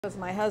It was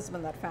my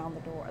husband that found the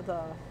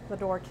door. The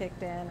door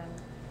kicked in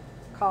and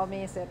called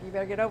me and said, "You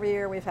better get over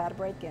here. We've had a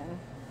break-in,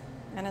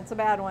 and it's a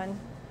bad one."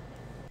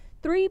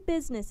 3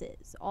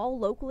 businesses, all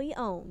locally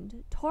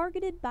owned,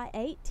 targeted by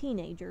 8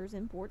 teenagers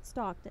in Fort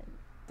Stockton.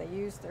 They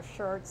used their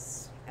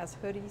shirts as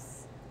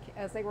hoodies.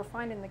 As they were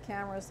finding the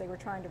cameras, they were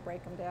trying to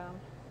break them down.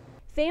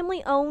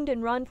 Family owned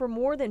and run for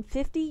more than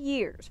 50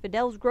 years,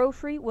 Fidel's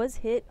Grocery was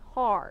hit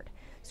hard.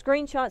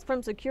 Screenshots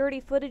from security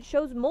footage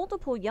shows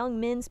multiple young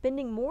men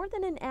spending more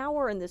than an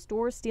hour in the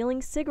store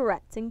stealing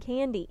cigarettes and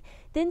candy,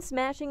 then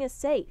smashing a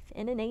safe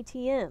and an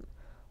ATM,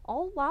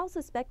 all while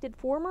suspected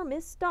former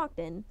Miss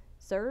Stockton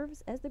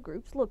serves as the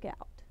group's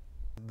lookout.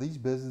 These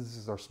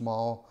businesses are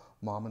small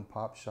mom and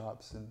pop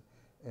shops,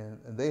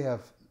 and they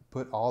have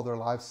put all their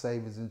life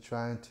savings in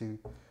trying to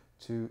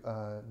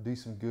do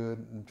some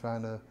good and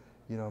trying to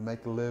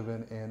make a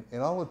living, and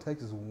all it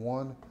takes is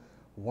one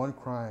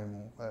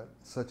crime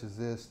such as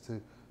this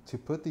to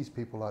put these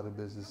people out of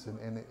business,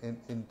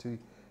 and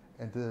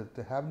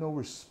to have no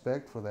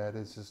respect for that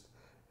is just,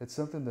 it's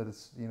something that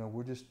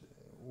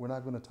we're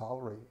not going to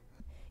tolerate.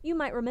 You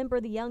might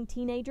remember the young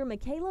teenager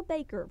Mikala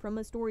Baker from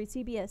a story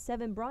CBS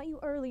 7 brought you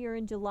earlier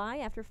in July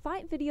after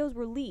fight videos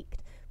were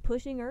leaked,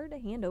 pushing her to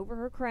hand over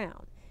her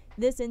crown.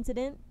 This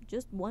incident,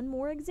 just one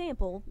more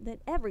example that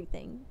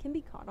everything can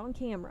be caught on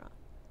camera.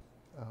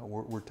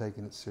 We're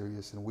taking it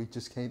serious, and we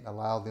just can't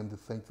allow them to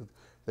think that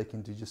they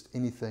can do just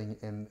anything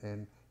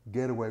and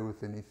get away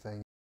with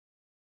anything.